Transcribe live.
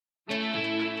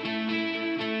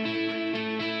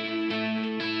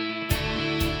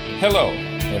Hello,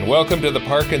 and welcome to the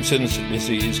Parkinson's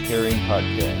Disease Caring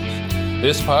Podcast.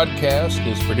 This podcast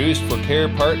is produced for care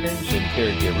partners and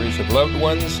caregivers of loved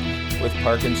ones with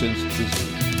Parkinson's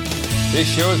disease. This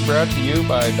show is brought to you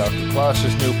by Dr.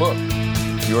 Klaus's new book,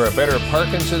 You're a Better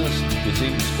Parkinson's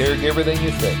Disease Caregiver Than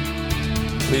You Think.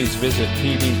 Please visit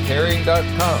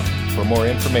pdcaring.com for more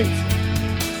information.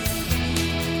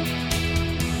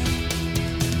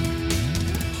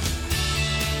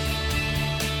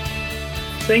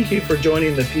 Thank you for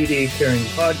joining the PD Caring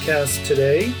Podcast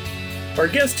today. Our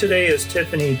guest today is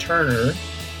Tiffany Turner,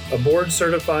 a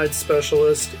board-certified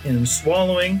specialist in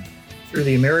swallowing through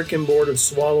the American Board of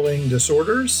Swallowing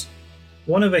Disorders,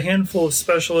 one of a handful of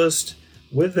specialists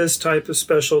with this type of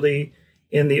specialty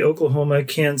in the Oklahoma,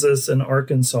 Kansas, and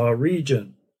Arkansas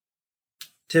region.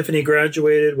 Tiffany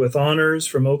graduated with honors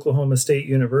from Oklahoma State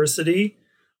University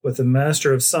with a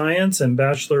Master of Science and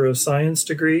Bachelor of Science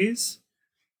degrees,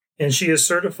 and she is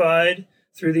certified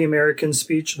through the American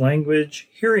Speech Language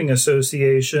Hearing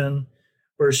Association,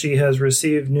 where she has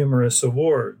received numerous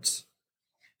awards.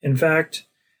 In fact,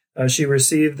 she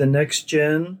received the Next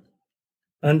Gen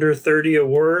Under 30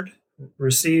 Award,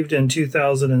 received in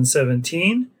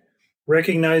 2017,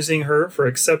 recognizing her for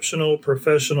exceptional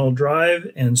professional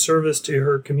drive and service to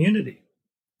her community.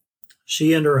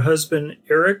 She and her husband,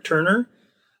 Eric Turner,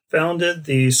 founded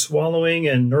the Swallowing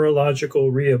and Neurological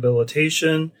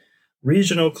Rehabilitation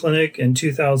Regional Clinic in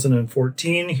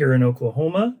 2014 here in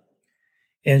Oklahoma,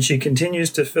 and she continues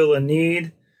to fill a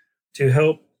need to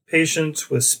help patients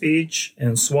with speech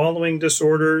and swallowing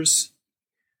disorders.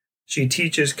 She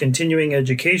teaches continuing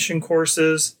education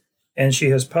courses, and she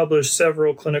has published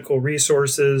several clinical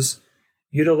resources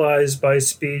utilized by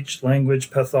speech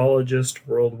language pathologists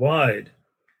worldwide.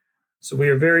 So we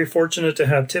are very fortunate to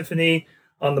have Tiffany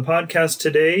on the podcast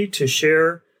today to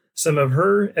share some of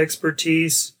her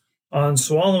expertise on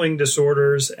swallowing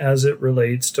disorders as it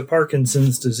relates to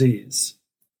Parkinson's disease.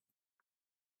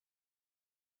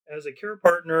 As a care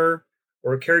partner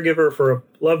or a caregiver for a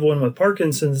loved one with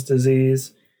Parkinson's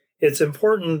disease, it's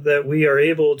important that we are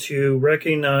able to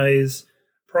recognize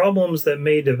problems that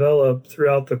may develop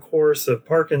throughout the course of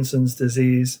Parkinson's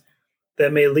disease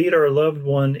that may lead our loved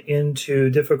one into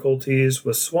difficulties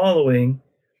with swallowing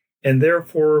and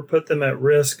therefore put them at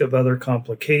risk of other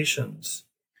complications.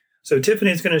 So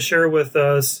Tiffany's going to share with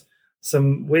us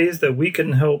some ways that we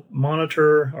can help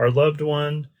monitor our loved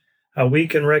one, how we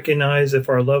can recognize if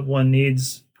our loved one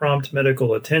needs prompt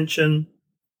medical attention.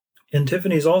 And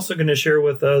Tiffany's also going to share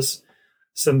with us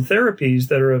some therapies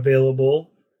that are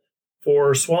available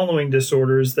for swallowing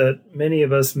disorders that many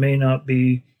of us may not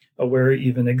be aware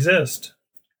even exist.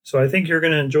 So I think you're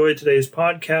going to enjoy today's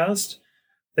podcast.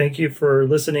 Thank you for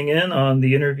listening in on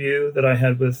the interview that I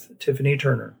had with Tiffany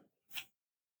Turner.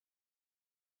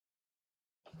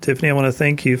 Tiffany, I want to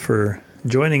thank you for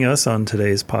joining us on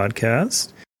today's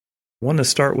podcast. I want to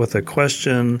start with a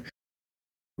question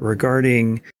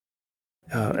regarding,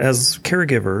 as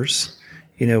caregivers,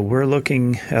 we're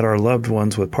looking at our loved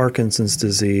ones with Parkinson's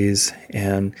disease,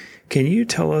 and can you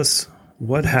tell us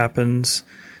what happens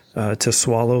to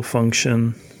swallow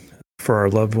function for our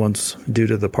loved ones due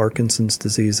to the Parkinson's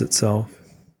disease itself?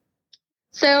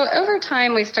 So over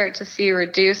time, we start to see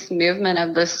reduced movement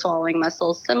of the swallowing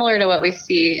muscles, similar to what we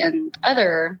see in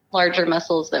other larger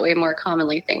muscles that we more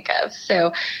commonly think of.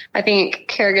 So I think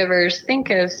caregivers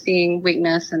think of seeing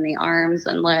weakness in the arms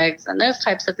and legs and those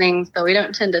types of things, but we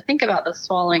don't tend to think about the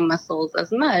swallowing muscles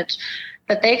as much,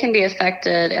 but they can be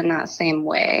affected in that same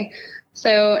way.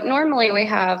 So normally we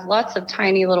have lots of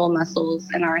tiny little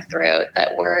muscles in our throat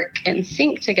that work in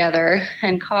sync together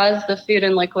and cause the food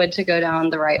and liquid to go down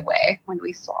the right way when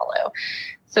we swallow.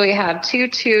 So we have two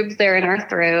tubes there in our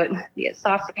throat, the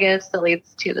esophagus that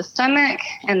leads to the stomach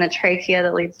and the trachea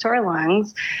that leads to our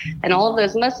lungs. And all of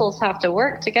those muscles have to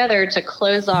work together to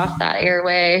close off that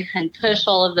airway and push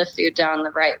all of the food down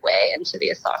the right way into the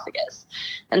esophagus.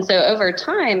 And so over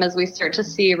time, as we start to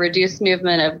see reduced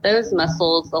movement of those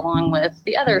muscles along with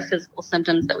the other physical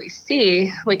symptoms that we see,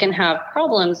 we can have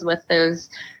problems with those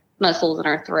muscles in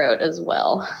our throat as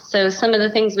well. So some of the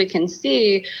things we can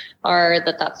see are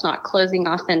that that's not closing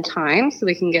off in time. So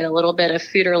we can get a little bit of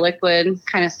food or liquid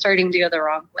kind of starting to go the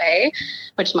wrong way,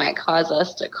 which might cause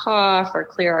us to cough or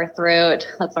clear our throat.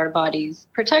 That's our body's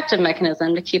protective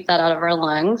mechanism to keep that out of our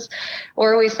lungs.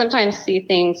 Or we sometimes see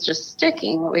things just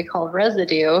sticking, what we call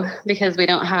residue, because we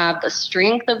don't have the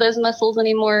strength of those muscles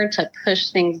anymore to push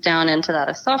things down into that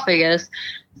esophagus.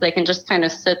 They can just kind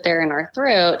of sit there in our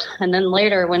throat. And then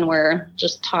later when we're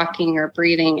just talking or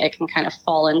breathing, it can kind of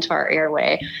fall into our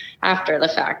airway after the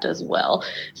fact as well.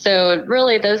 So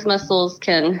really those muscles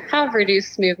can have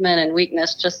reduced movement and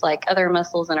weakness just like other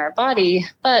muscles in our body,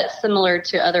 but similar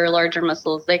to other larger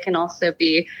muscles, they can also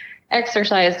be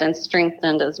exercised and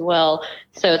strengthened as well.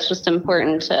 So it's just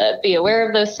important to be aware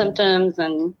of those symptoms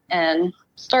and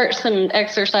start some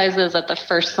exercises at the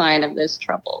first sign of those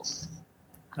troubles.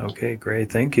 Okay,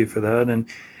 great. Thank you for that. And,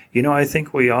 I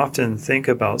think we often think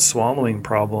about swallowing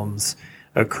problems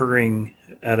occurring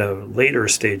at a later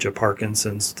stage of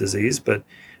Parkinson's disease, but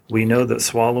we know that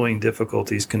swallowing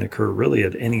difficulties can occur really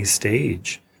at any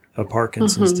stage of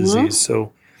Parkinson's disease.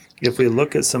 So if we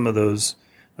look at some of those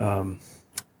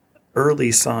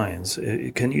early signs,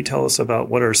 can you tell us about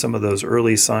what are some of those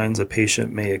early signs a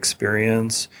patient may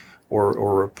experience or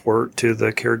report to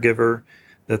the caregiver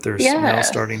that they're now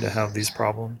starting to have these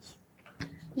problems?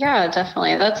 Yeah,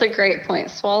 definitely. That's a great point.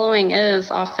 Swallowing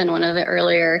is often one of the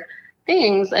earlier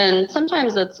things, and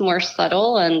sometimes it's more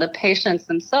subtle, and the patients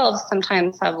themselves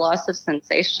sometimes have loss of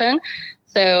sensation.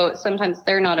 So sometimes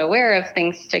they're not aware of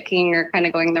things sticking or kind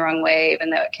of going the wrong way, even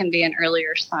though it can be an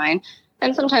earlier sign.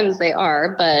 And sometimes they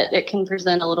are, but it can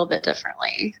present a little bit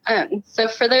differently. So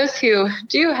for those who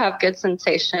do have good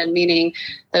sensation, meaning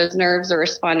those nerves are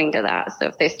responding to that. So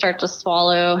if they start to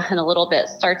swallow and a little bit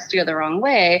starts to go the wrong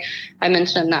way, I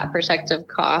mentioned that protective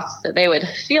cough. So they would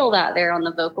feel that there on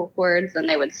the vocal cords and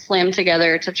they would slam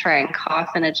together to try and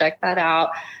cough and eject that out.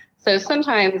 So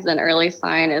sometimes an early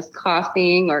sign is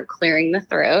coughing or clearing the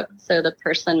throat. So the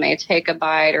person may take a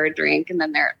bite or a drink and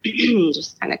then they're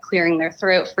just kind of clearing their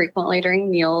throat frequently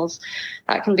during meals.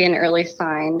 That can be an early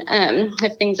sign.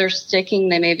 If things are sticking,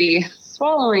 they may be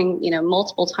swallowing,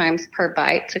 multiple times per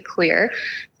bite to clear.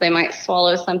 They might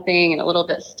swallow something and a little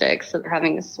bit sticks, so they're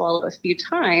having to swallow a few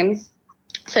times.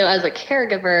 So as a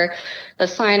caregiver, the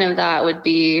sign of that would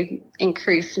be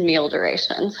increased meal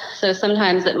durations. So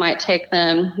sometimes it might take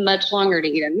them much longer to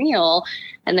eat a meal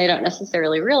and they don't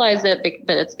necessarily realize it,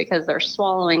 but it's because they're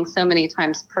swallowing so many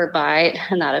times per bite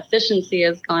and that efficiency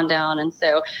has gone down. And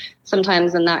so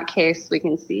sometimes in that case, we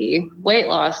can see weight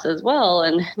loss as well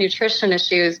and nutrition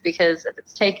issues, because if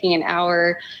it's taking an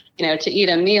hour, to eat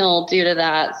a meal due to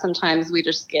that, sometimes we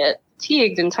just get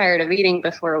fatigued and tired of eating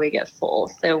before we get full.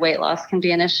 So weight loss can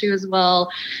be an issue as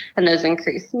well. And those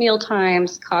increased meal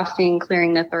times, coughing,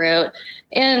 clearing the throat.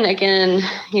 And again,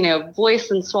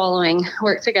 voice and swallowing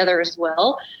work together as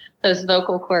well. Those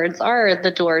vocal cords are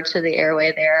the door to the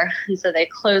airway there. And so they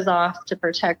close off to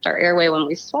protect our airway when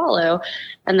we swallow.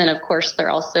 And then, of course,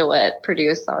 they're also what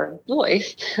produce our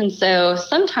voice. And so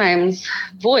sometimes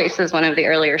voice is one of the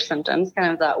earlier symptoms,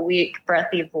 kind of that weak,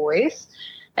 breathy voice.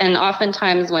 And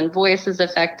oftentimes when voice is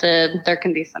affected, there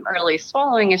can be some early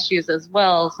swallowing issues as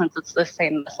well, since it's the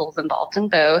same muscles involved in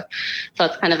both. So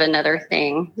that's kind of another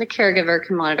thing the caregiver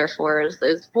can monitor for is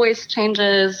those voice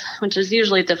changes, which is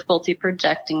usually difficulty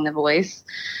projecting the voice.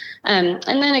 And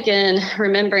then again,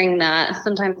 remembering that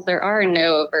sometimes there are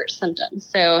no overt symptoms.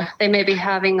 So they may be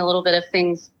having a little bit of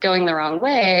things going the wrong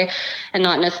way and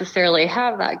not necessarily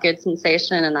have that good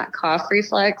sensation and that cough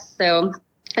reflex. So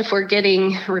if we're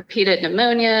getting repeated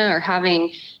pneumonia or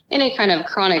having any kind of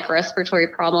chronic respiratory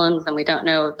problems and we don't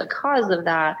know the cause of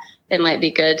that, it might be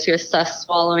good to assess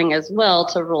swallowing as well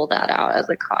to rule that out as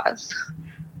a cause.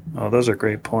 Oh, those are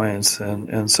great points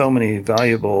and so many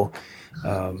valuable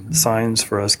signs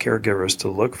for us caregivers to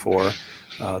look for.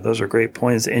 Those are great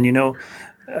points. And,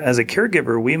 as a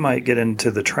caregiver, we might get into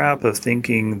the trap of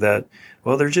thinking that,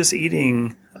 well, they're just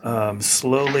eating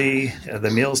slowly, the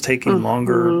meal's taking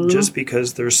longer just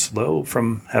because they're slow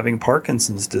from having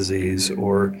Parkinson's disease,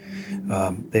 or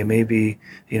they may be,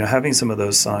 having some of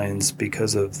those signs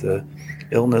because of the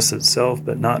illness itself,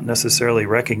 but not necessarily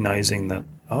recognizing that,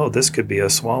 oh, this could be a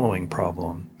swallowing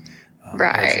problem,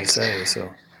 right? As you say, so.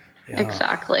 Yeah,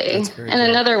 exactly. And good.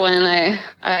 Another one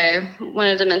I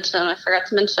wanted to mention, I forgot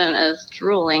to mention, is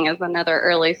drooling is another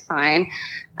early sign.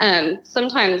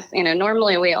 Sometimes,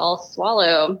 normally we all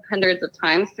swallow hundreds of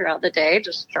times throughout the day,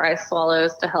 just dry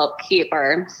swallows to help keep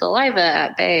our saliva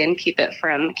at bay and keep it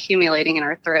from accumulating in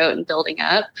our throat and building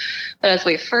up. But as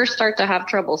we first start to have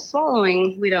trouble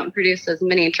swallowing, we don't produce as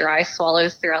many dry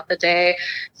swallows throughout the day,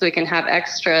 so we can have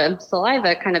extra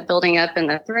saliva kind of building up in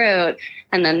the throat.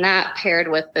 And then that paired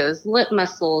with those lip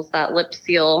muscles, that lip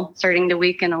seal starting to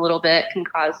weaken a little bit, can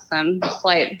cause some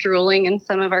slight drooling in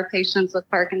some of our patients with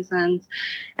Parkinson's.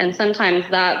 And sometimes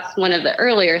that's one of the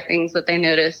earlier things that they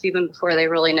notice, even before they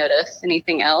really notice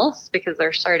anything else, because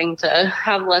they're starting to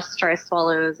have less dry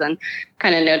swallows and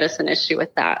kind of notice an issue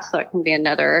with that. So it can be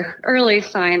another early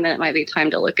sign that it might be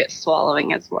time to look at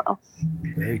swallowing as well.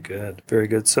 Very good. Very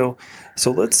good. So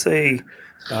let's say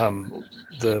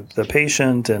the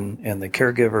patient and the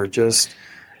caregiver just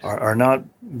are not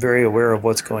very aware of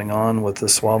what's going on with the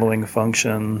swallowing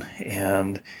function,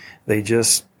 and they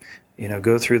just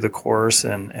go through the course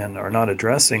and are not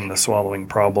addressing the swallowing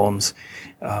problems.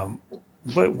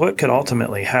 What could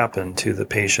ultimately happen to the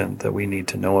patient that we need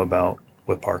to know about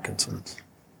with Parkinson's?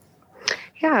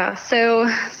 Yeah, so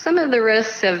some of the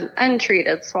risks of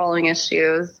untreated swallowing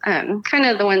issues, kind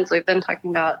of the ones we've been talking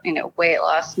about, weight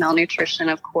loss, malnutrition,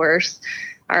 of course,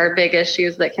 are big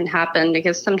issues that can happen,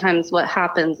 because sometimes what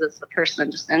happens is the person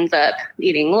just ends up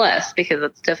eating less because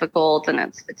it's difficult and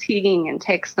it's fatiguing and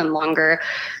takes them longer.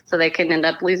 So they can end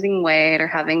up losing weight or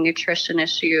having nutrition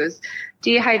issues.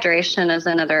 Dehydration is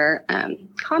another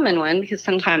common one, because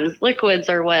sometimes liquids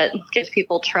are what gives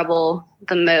people trouble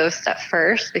the most at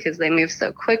first, because they move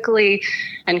so quickly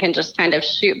and can just kind of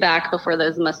shoot back before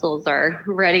those muscles are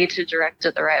ready to direct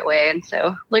it the right way. And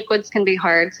so liquids can be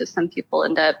hard. So some people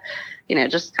end up,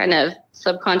 just kind of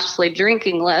subconsciously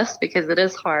drinking less because it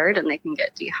is hard, and they can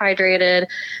get dehydrated.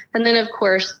 And then, of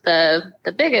course, the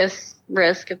biggest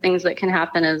risk of things that can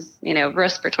happen is,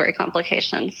 respiratory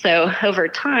complications. So over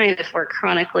time, if we're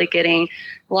chronically getting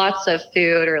lots of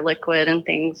food or liquid and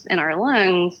things in our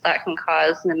lungs, that can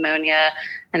cause pneumonia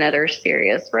and other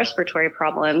serious respiratory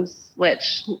problems,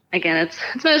 which, again, it's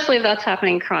mostly if that's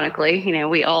happening chronically.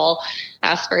 We all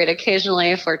aspirate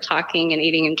occasionally if we're talking and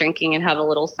eating and drinking and have a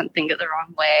little something go the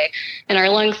wrong way. And our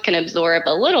lungs can absorb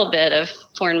a little bit of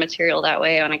foreign material that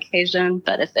way on occasion.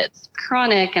 But if it's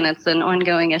chronic and it's an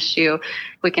ongoing issue,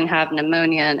 we can have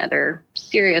pneumonia and other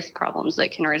serious problems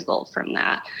that can result from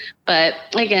that. But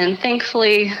again,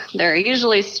 thankfully, there are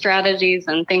usually strategies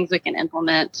and things we can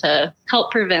implement to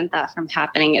help prevent that from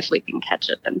happening if we can catch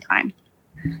it in time.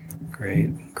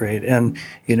 Great. And,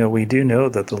 we do know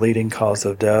that the leading cause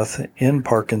of death in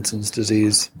Parkinson's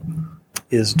disease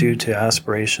is due to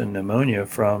aspiration pneumonia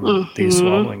from these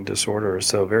swallowing disorders.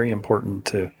 So very important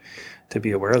to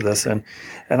be aware of this. And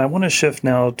I want to shift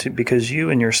now because you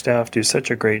and your staff do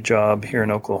such a great job here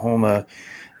in Oklahoma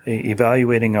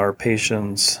evaluating our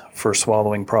patients for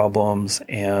swallowing problems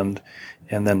and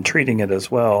then treating it as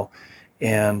well.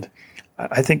 And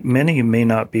I think many may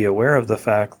not be aware of the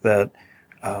fact that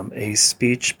a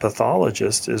speech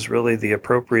pathologist is really the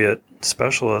appropriate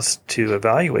specialist to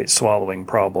evaluate swallowing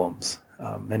problems.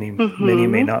 Many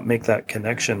may not make that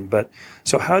connection, but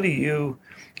so how do you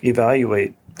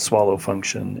evaluate swallow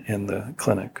function in the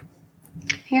clinic?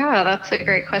 Yeah, that's a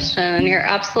great question. And you're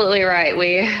absolutely right.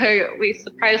 We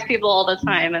surprise people all the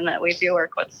time in that we do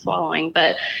work with swallowing.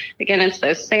 But again, it's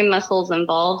those same muscles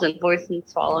involved in voice and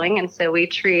swallowing. And so we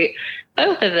treat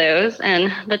both of those.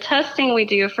 And the testing we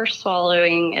do for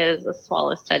swallowing is a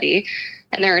swallow study.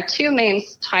 And there are two main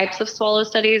types of swallow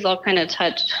studies. I'll kind of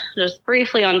touch just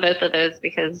briefly on both of those,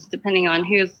 because depending on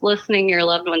who's listening, your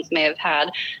loved ones may have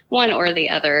had one or the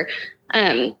other.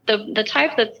 The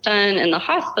type that's done in the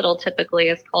hospital typically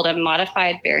is called a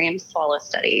modified barium swallow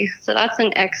study. So that's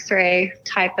an X-ray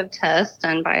type of test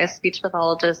done by a speech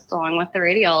pathologist along with the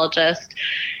radiologist.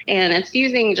 And it's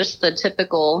using just the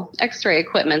typical X-ray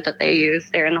equipment that they use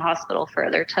there in the hospital for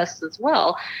their tests as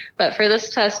well. But for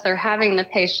this test, they're having the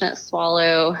patient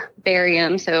swallow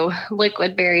barium, so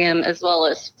liquid barium, as well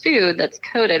as food that's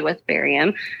coated with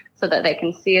barium, so that they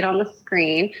can see it on the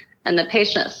screen. And the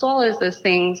patient swallows those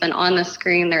things, and on the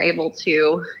screen, they're able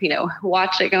to,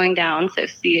 watch it going down. So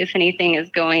see if anything is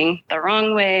going the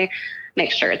wrong way,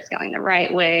 make sure it's going the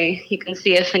right way. You can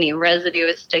see if any residue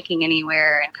is sticking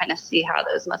anywhere and kind of see how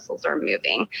those muscles are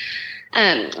moving.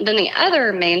 Then the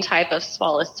other main type of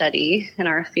swallow study in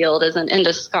our field is an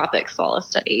endoscopic swallow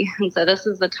study. And so this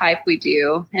is the type we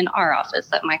do in our office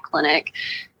at my clinic.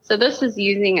 So this is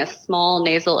using a small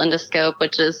nasal endoscope,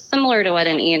 which is similar to what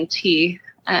an ENT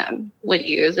would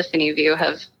use, if any of you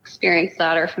have experienced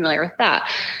that or familiar with that.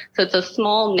 So it's a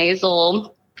small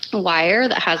nasal wire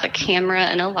that has a camera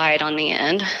and a light on the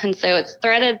end. And so it's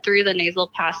threaded through the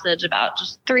nasal passage about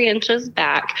just 3 inches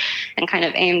back and kind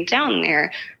of aimed down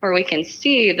there, where we can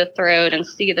see the throat and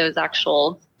see those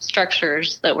actual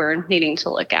structures that we're needing to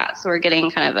look at. So we're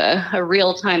getting kind of a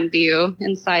real-time view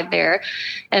inside there.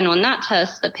 And on that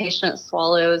test, the patient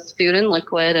swallows food and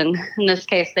liquid. And in this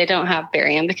case, they don't have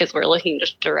barium because we're looking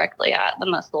just directly at the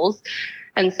muscles.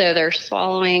 And so they're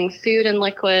swallowing food and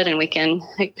liquid, and we can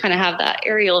kind of have that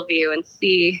aerial view and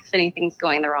see if anything's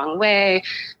going the wrong way,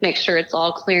 make sure it's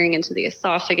all clearing into the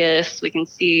esophagus. We can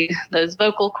see those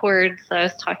vocal cords that I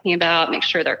was talking about, make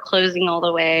sure they're closing all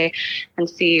the way, and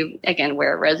see, again,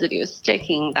 where residue is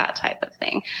sticking, that type of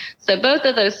thing. So both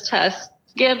of those tests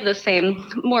give the same,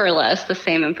 more or less the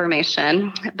same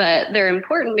information, but they're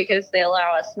important because they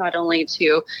allow us not only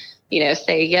to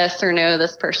say yes or no,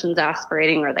 this person's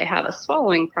aspirating or they have a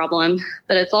swallowing problem,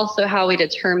 but it's also how we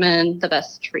determine the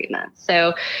best treatment.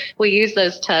 So we use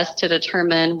those tests to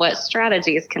determine what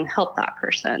strategies can help that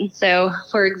person. So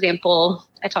for example,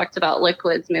 I talked about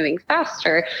liquids moving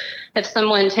faster. If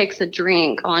someone takes a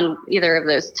drink on either of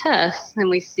those tests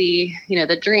and we see,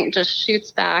 the drink just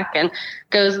shoots back and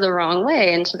goes the wrong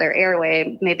way into their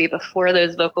airway, maybe before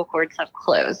those vocal cords have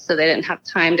closed. So they didn't have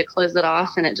time to close it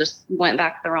off and it just went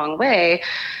back the wrong way.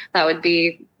 That would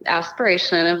be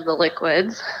aspiration of the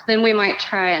liquids. Then we might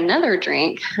try another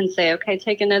drink and say, okay,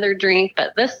 take another drink,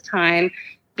 but this time,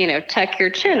 tuck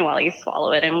your chin while you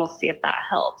swallow it and we'll see if that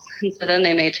helps. And so then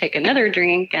they may take another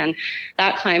drink and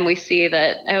that time we see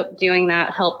that doing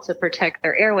that helped to protect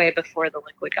their airway before the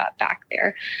liquid got back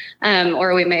there.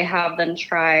 Or we may have them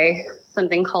try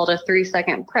something called a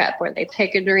 3-second prep where they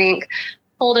take a drink,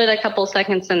 hold it a couple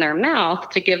seconds in their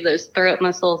mouth to give those throat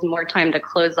muscles more time to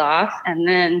close off and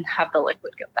then have the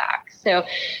liquid go back. So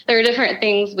there are different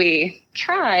things we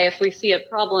try if we see a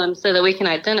problem so that we can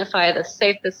identify the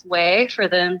safest way for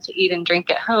them to eat and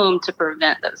drink at home to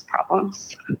prevent those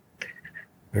problems.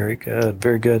 Very good.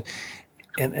 Very good.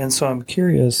 And so I'm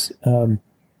curious,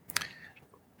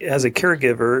 as a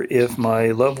caregiver, if my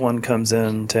loved one comes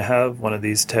in to have one of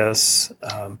these tests,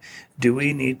 do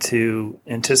we need to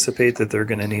anticipate that they're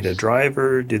going to need a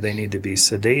driver? Do they need to be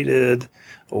sedated?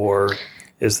 Or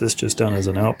is this just done as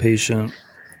an outpatient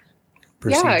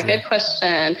procedure? Yeah, good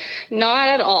question. Not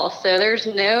at all. So there's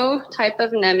no type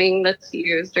of numbing that's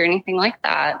used or anything like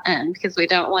that. And because we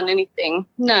don't want anything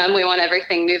numb, we want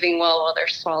everything moving well while they're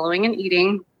swallowing and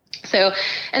eating. So,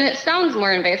 and it sounds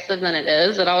more invasive than it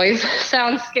is. It always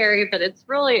sounds scary, but it's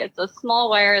a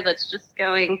small wire that's just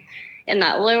going in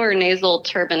that lower nasal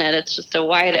turbinate. It's just a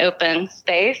wide open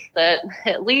space that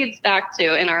it leads back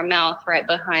to in our mouth right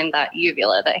behind that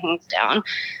uvula that hangs down.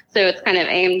 So it's kind of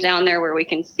aimed down there where we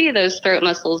can see those throat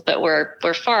muscles, but we're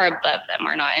far above them.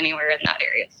 We're not anywhere in that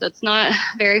area. So it's not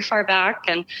very far back,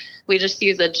 and we just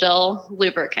use a gel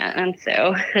lubricant. And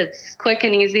so it's quick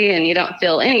and easy, and you don't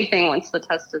feel anything once the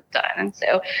test is done. And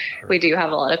so we do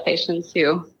have a lot of patients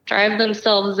who drive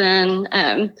themselves in.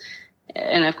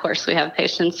 And of course, we have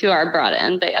patients who are brought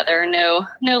in, but yeah, there are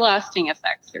no lasting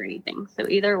effects or anything. So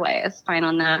either way is fine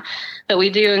on that. But we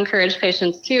do encourage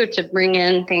patients too to bring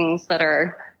in things that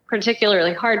are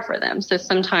particularly hard for them. So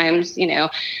sometimes,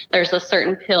 there's a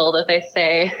certain pill that they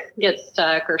say gets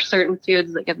stuck or certain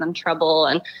foods that give them trouble,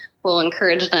 and we'll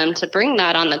encourage them to bring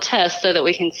that on the test so that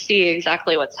we can see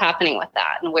exactly what's happening with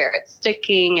that and where it's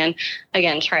sticking, and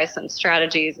again, try some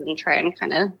strategies and try and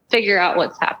kind of figure out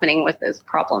what's happening with those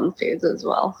problem foods as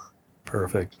well.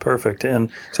 Perfect.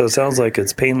 And so it sounds like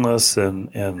it's painless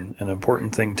and an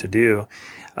important thing to do.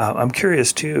 I'm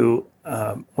curious too,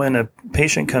 when a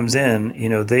patient comes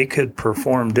in, they could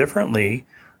perform differently,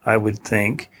 I would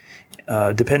think,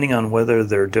 depending on whether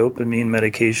their dopamine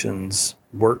medication's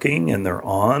working and they're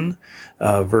on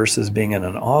versus being in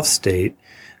an off state.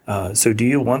 So do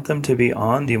you want them to be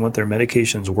on? Do you want their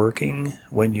medications working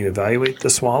when you evaluate the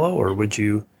swallow, or would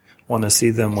you want to see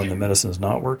them when the medicine's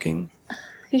not working?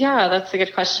 Yeah, that's a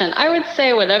good question. I would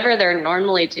say whatever they're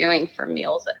normally doing for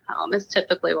meals at home is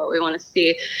typically what we want to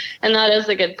see. And that is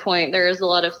a good point. There is a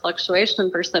lot of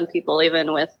fluctuation for some people,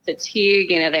 even with fatigue.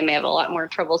 They may have a lot more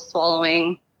trouble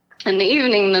swallowing in the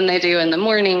evening than they do in the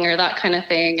morning or that kind of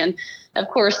thing. And of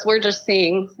course, we're just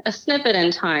seeing a snippet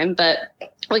in time, but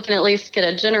we can at least get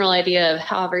a general idea of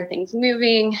how everything's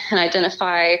moving and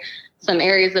identify some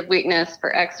areas of weakness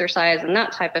for exercise and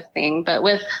that type of thing. But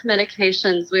with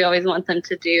medications, we always want them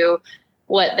to do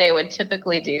what they would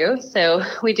typically do. So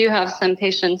we do have some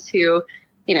patients who,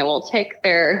 will take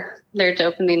their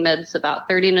dopamine meds about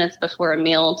 30 minutes before a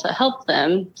meal to help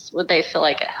them. So they feel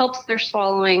like it helps their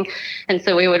swallowing. And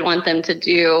so we would want them to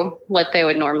do what they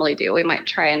would normally do. We might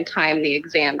try and time the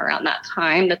exam around that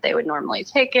time that they would normally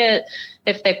take it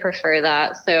if they prefer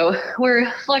that. So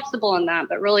we're flexible in that,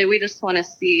 but really we just want to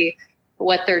see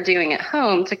what they're doing at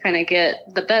home to kind of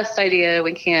get the best idea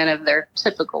we can of their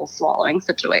typical swallowing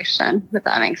situation, if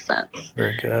that makes sense.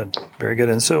 Very good.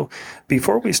 And so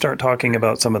before we start talking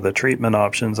about some of the treatment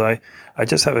options, I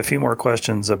just have a few more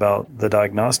questions about the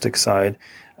diagnostic side.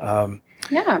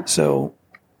 So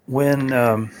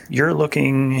when you're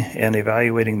looking and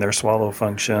evaluating their swallow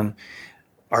function,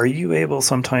 are you able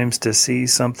sometimes to see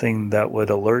something that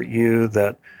would alert you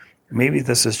that maybe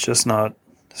this is just not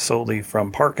solely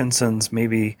from Parkinson's,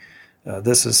 maybe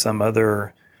this is some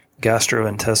other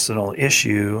gastrointestinal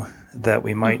issue that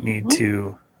we might need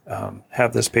to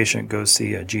have this patient go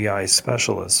see a GI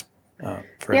specialist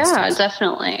for instance?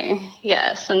 Definitely.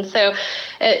 Yes. And so,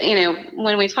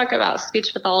 when we talk about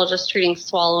speech pathologists treating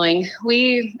swallowing,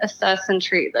 we assess and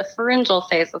treat the pharyngeal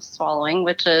phase of swallowing,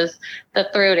 which is the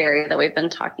throat area that we've been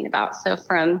talking about. So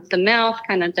from the mouth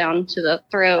kind of down to the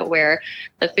throat where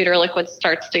the food or liquid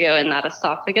starts to go in that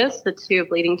esophagus, the tube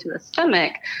leading to the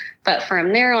stomach. But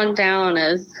from there on down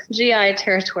is GI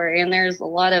territory, and there's a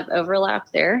lot of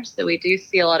overlap there. So we do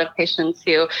see a lot of patients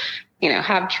who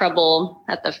have trouble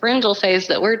at the pharyngeal phase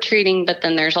that we're treating, but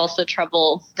then there's also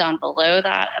trouble down below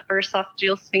that upper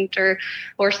esophageal sphincter,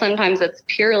 or sometimes it's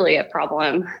purely a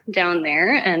problem down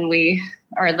there. And we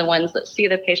are the ones that see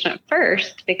the patient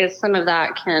first because some of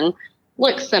that can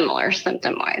look similar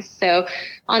symptom-wise. So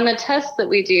on the tests that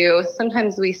we do,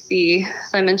 sometimes we see,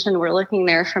 so I mentioned we're looking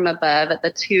there from above at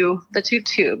the two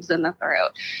tubes in the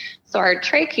throat. So our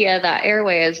trachea, that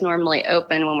airway is normally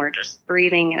open when we're just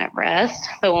breathing and at rest.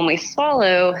 But when we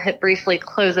swallow, it briefly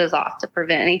closes off to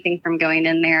prevent anything from going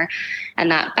in there.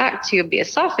 And that back tube, the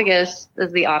esophagus,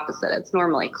 is the opposite. It's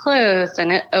normally closed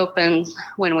and it opens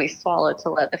when we swallow to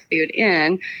let the food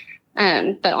in.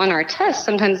 But on our test,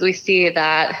 sometimes we see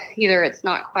that either it's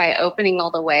not quite opening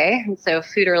all the way, and so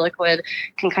food or liquid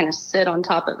can kind of sit on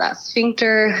top of that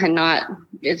sphincter and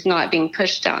it's not being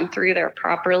pushed down through there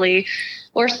properly.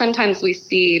 Or sometimes we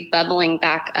see bubbling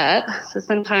back up. So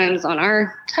sometimes on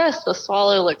our test, the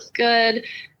swallow looks good.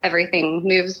 Everything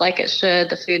moves like it should.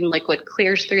 The food and liquid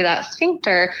clears through that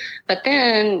sphincter. But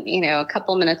then, a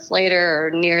couple minutes later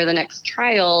or near the next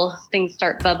trial, things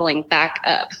start bubbling back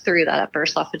up through that upper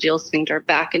esophageal sphincter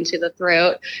back into the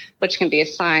throat, which can be a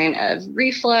sign of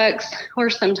reflux or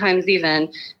sometimes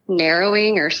even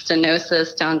narrowing or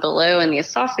stenosis down below in the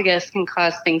esophagus can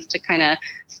cause things to kind of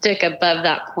stick above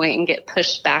that point and get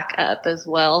pushed back up as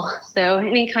well. So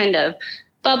any kind of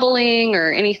bubbling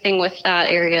or anything with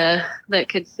that area that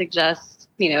could suggest,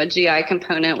 a GI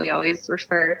component, we always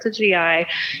refer to GI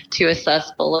to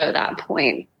assess below that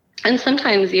point. And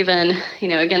sometimes even,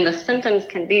 again, the symptoms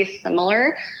can be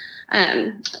similar.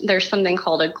 There's something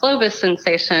called a globus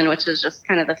sensation, which is just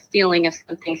kind of the feeling of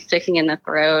something sticking in the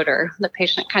throat or the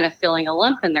patient kind of feeling a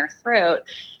lump in their throat.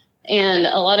 And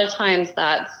a lot of times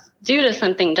that's due to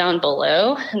something down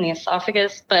below in the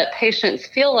esophagus, but patients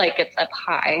feel like it's up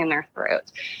high in their throat.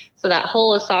 So that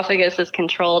whole esophagus is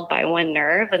controlled by one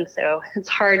nerve, and so it's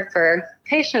hard for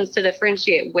patients to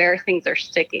differentiate where things are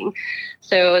sticking.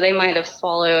 So they might have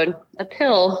swallowed a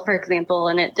pill, for example,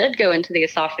 and it did go into the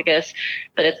esophagus,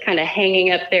 but it's kind of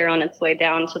hanging up there on its way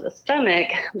down to the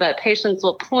stomach. But patients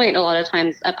will point a lot of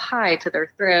times up high to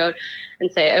their throat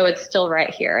and say, oh, it's still right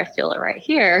here. I feel it right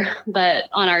here. But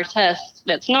on our test,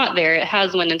 it's not there. It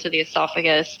has went into the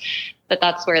esophagus. But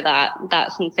that's where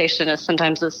that sensation is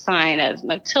sometimes a sign of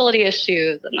motility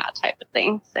issues and that type of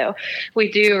thing. So we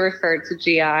do refer to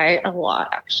GI a lot,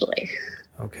 actually.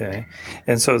 Okay.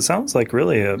 And so it sounds like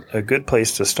really a good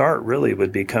place to start really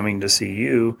would be coming to see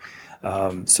you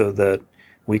so that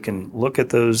we can look at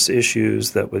those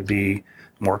issues that would be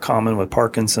more common with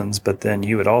Parkinson's, but then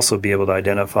you would also be able to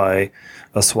identify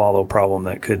a swallow problem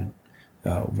that could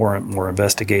warrant more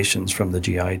investigations from the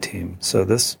GI team. So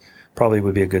this probably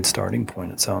would be a good starting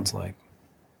point, it sounds like.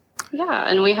 Yeah,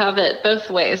 and we have it both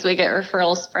ways. We get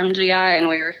referrals from GI and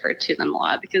we refer to them a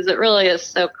lot because it really is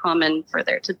so common for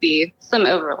there to be some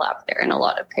overlap there in a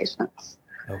lot of patients.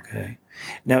 Okay.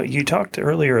 Now, you talked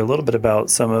earlier a little bit about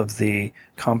some of the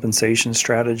compensation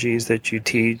strategies that you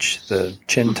teach, the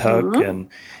chin tuck,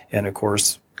 and of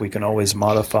course, we can always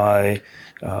modify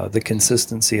the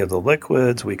consistency of the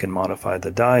liquids. We can modify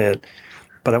the diet.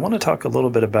 But I want to talk a little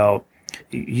bit about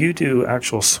you do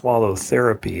actual swallow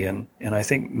therapy, and I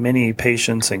think many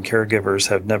patients and caregivers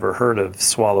have never heard of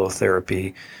swallow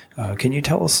therapy. Can you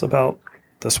tell us about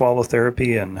the swallow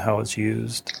therapy and how it's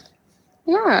used?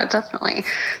 Yeah, definitely.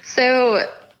 So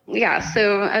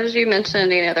as you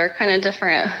mentioned, there are kind of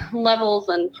different levels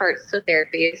and parts to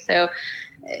therapy. So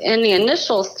in the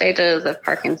initial stages of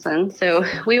Parkinson's, so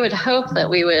we would hope that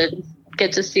we would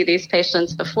get to see these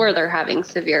patients before they're having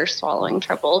severe swallowing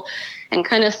trouble. And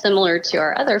kind of similar to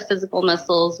our other physical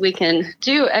muscles, we can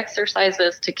do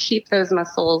exercises to keep those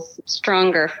muscles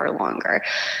stronger for longer.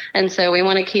 And so we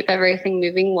want to keep everything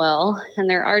moving well. And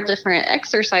there are different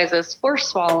exercises for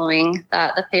swallowing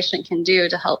that the patient can do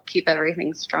to help keep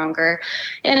everything stronger.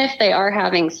 And if they are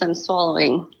having some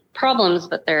swallowing problems,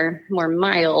 but they're more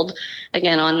mild,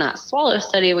 again, on that swallow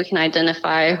study, we can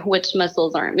identify which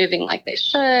muscles aren't moving like they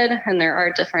should. And there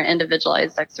are different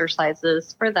individualized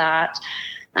exercises for that.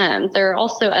 There are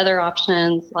also other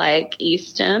options like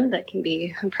E-stim that can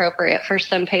be appropriate for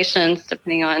some patients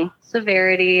depending on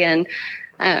severity. And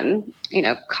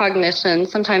cognition.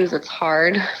 Sometimes it's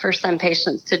hard for some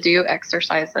patients to do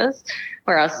exercises,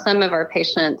 whereas some of our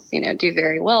patients, do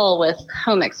very well with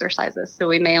home exercises. So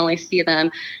we may only see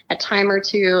them a time or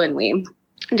two, and we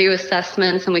do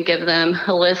assessments and we give them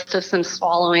a list of some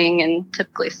swallowing and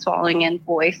typically swallowing and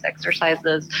voice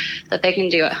exercises that they can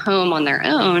do at home on their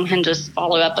own and just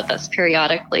follow up with us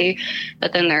periodically.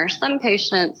 But then there are some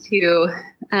patients who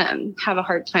have a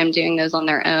hard time doing those on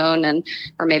their own,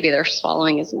 or maybe their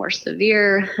swallowing is more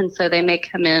severe. And so they may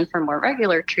come in for more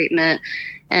regular treatment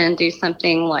and do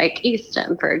something like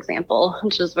e-stim, for example,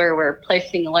 which is where we're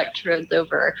placing electrodes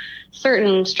over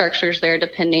certain structures there,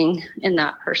 depending in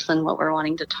that person what we're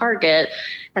wanting to target.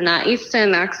 And that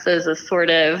e-stim acts as a sort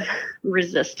of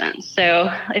resistance. So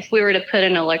if we were to put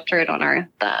an electrode on our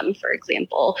thumb, for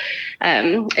example,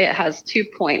 it has 2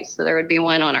 points. So there would be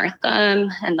one on our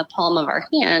thumb and the palm of our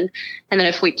hand. And then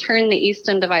if we turn the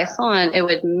e-stim device on, it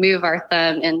would move our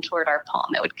thumb in toward our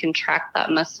palm. It would contract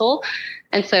that muscle.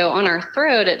 And so on our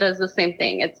throat, it does the same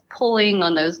thing. It's pulling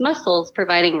on those muscles,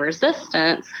 providing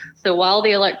resistance. So while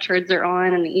the electrodes are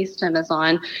on and the e-stim is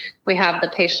on, we have the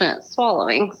patient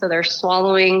swallowing. So they're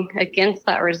swallowing against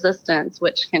that resistance,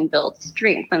 which can build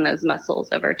strength in those muscles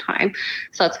over time.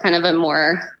 So it's kind of a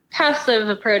more passive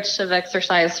approach of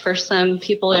exercise for some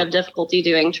people who have difficulty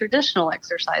doing traditional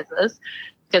exercises,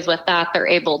 because with that, they're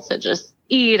able to just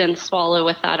eat and swallow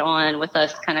with that on, with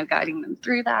us kind of guiding them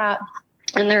through that.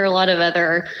 And there are a lot of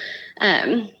other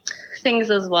things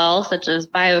as well, such as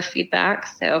biofeedback.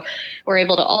 So we're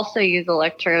able to also use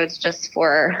electrodes just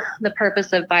for the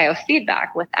purpose of biofeedback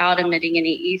without emitting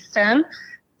any e-stim,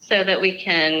 so that we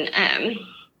can,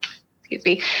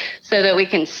 so that we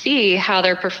can see how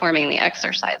they're performing the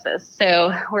exercises.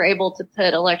 So we're able to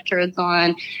put electrodes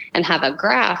on and have a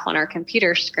graph on our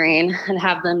computer screen and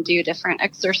have them do different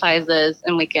exercises,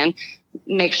 and we can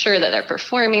make sure that they're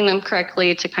performing them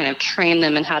correctly to kind of train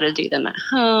them in how to do them at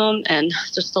home, and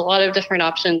just a lot of different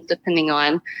options depending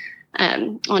on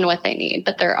what they need.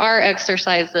 But there are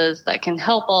exercises that can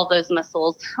help all those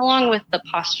muscles, along with the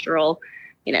postural,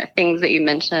 things that you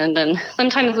mentioned. And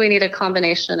sometimes we need a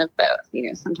combination of both.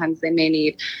 Sometimes they may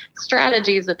need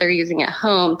strategies that they're using at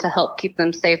home to help keep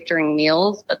them safe during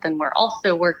meals, but then we're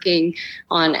also working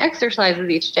on exercises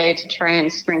each day to try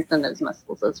and strengthen those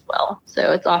muscles as well.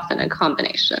 So it's often a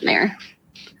combination there.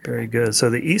 Very good.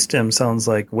 So the e-stim sounds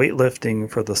like weightlifting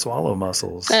for the swallow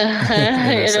muscles.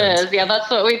 It is. Yeah, that's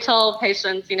what we tell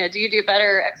patients. Do you do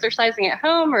better exercising at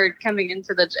home or coming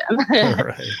into the gym?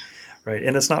 Right.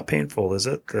 And it's not painful, is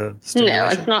it? No,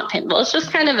 it's not painful. It's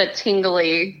just kind of a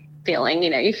tingly feeling.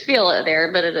 You feel it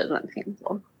there, but it isn't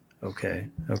painful. Okay.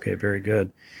 Very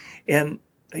good. And,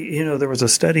 there was a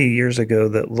study years ago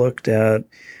that looked at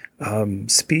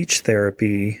speech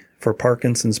therapy for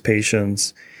Parkinson's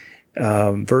patients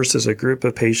versus a group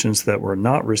of patients that were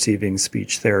not receiving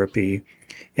speech therapy.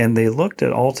 And they looked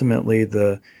at ultimately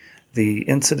the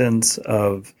incidence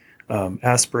of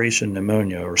aspiration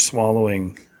pneumonia or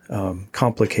swallowing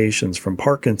complications from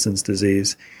Parkinson's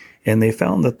disease. And they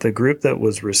found that the group that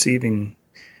was receiving,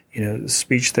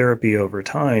 speech therapy over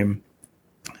time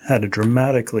had a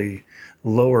dramatically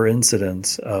lower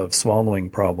incidence of swallowing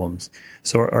problems.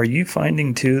 So are you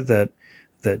finding too that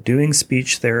doing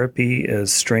speech therapy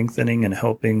is strengthening and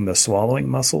helping the swallowing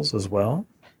muscles as well?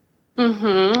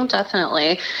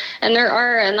 Definitely. And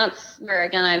that's where,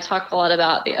 again, I talk a lot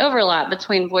about the overlap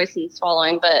between voice and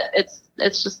swallowing, but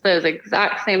it's just those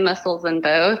exact same muscles in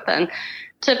both. And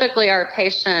typically our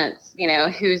patients,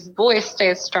 whose voice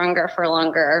stays stronger for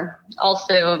longer,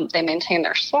 also they maintain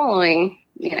their swallowing,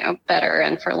 better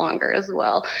and for longer as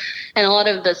well. And a lot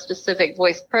of the specific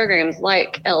voice programs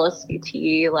like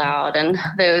LSVT, Loud, and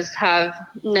those have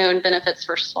known benefits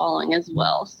for swallowing as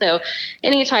well. So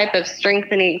any type of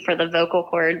strengthening for the vocal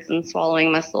cords and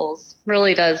swallowing muscles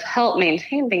really does help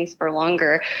maintain things for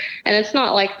longer. And it's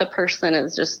not like the person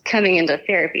is just coming into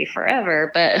therapy forever,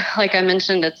 but like I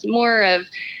mentioned, it's more of,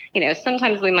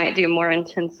 sometimes we might do more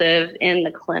intensive in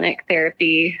the clinic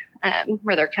therapy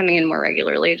where they're coming in more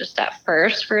regularly just at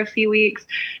first for a few weeks.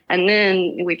 And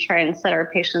then we try and set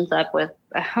our patients up with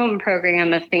a home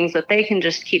program of things that they can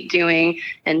just keep doing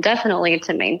indefinitely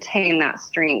to maintain that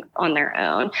strength on their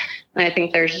own. And I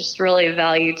think there's just really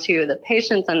value to the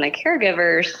patients and the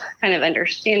caregivers kind of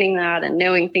understanding that and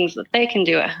knowing things that they can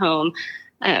do at home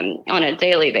on a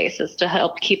daily basis to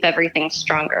help keep everything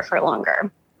stronger for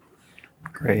longer.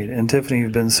 Great. And Tiffany,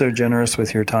 you've been so generous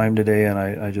with your time today, and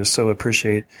I just so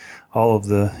appreciate all of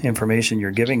the information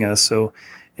you're giving us. So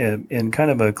in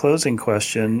kind of a closing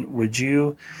question, would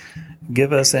you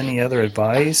give us any other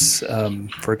advice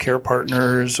for care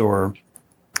partners or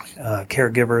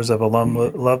caregivers of a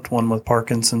loved one with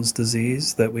Parkinson's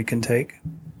disease that we can take?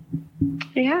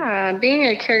 Yeah, being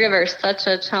a caregiver is such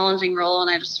a challenging role, and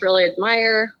I just really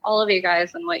admire all of you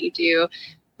guys and what you do.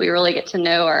 We really get to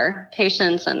know our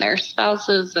patients and their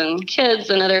spouses and kids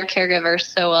and other caregivers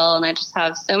so well, and I just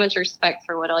have so much respect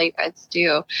for what all you guys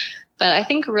do. But I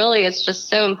think really it's just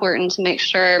so important to make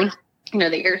sure,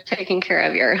 that you're taking care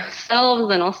of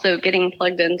yourselves and also getting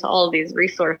plugged into all of these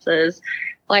resources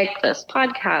like this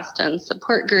podcast and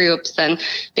support groups, and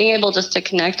being able just to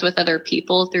connect with other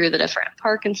people through the different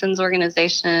Parkinson's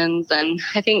organizations. And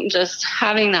I think just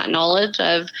having that knowledge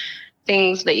of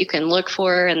things that you can look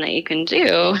for and that you can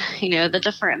do, the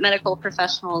different medical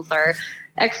professionals are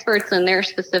experts in their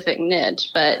specific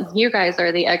niche, but you guys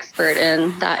are the expert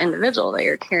in that individual that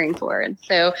you're caring for. And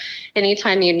so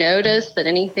anytime you notice that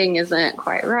anything isn't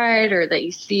quite right or that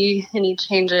you see any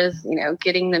changes,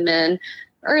 getting them in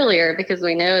earlier, because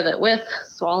we know that with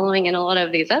swallowing and a lot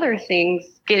of these other things,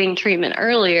 getting treatment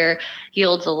earlier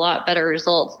yields a lot better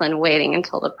results than waiting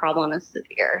until the problem is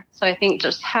severe. So I think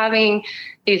just having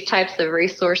these types of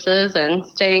resources and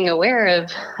staying aware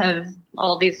of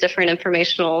all these different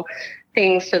informational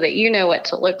things so that you know what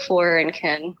to look for and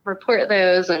can report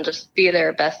those and just be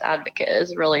their best advocate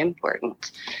is really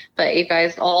important. But you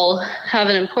guys all have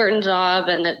an important job,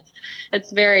 and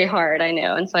it's very hard, I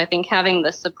know. And so I think having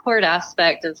the support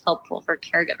aspect is helpful for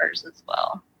caregivers as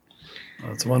well.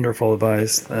 That's wonderful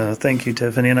advice. Thank you,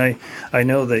 Tiffany. And I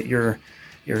know that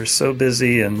you're so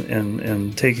busy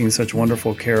and taking such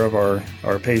wonderful care of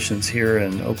our patients here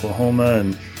in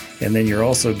Oklahoma, and then you're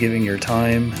also giving your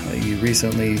time. You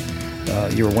recently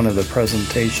you were one of the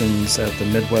presentations at the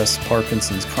Midwest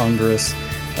Parkinson's Congress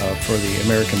for the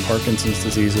American Parkinson's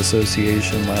Disease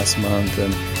Association last month,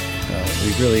 and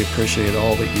we really appreciate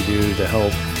all that you do to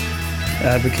help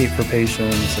advocate for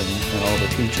patients and all the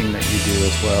teaching that you do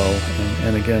as well.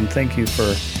 And again, thank you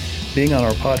for being on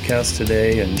our podcast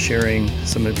today and sharing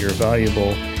some of your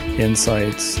valuable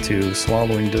insights to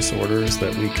swallowing disorders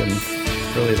that we can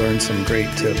really learn some great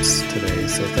tips today.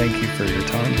 So thank you for your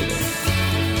time today.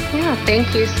 Yeah,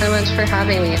 thank you so much for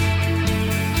having me.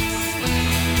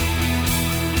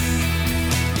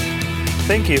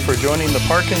 Thank you for joining the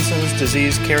Parkinson's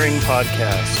Disease Caring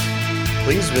Podcast.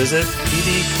 Please visit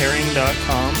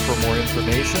pdcaring.com for more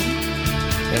information.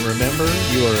 And remember,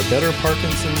 you are a better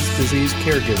Parkinson's disease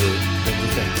caregiver than you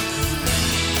think.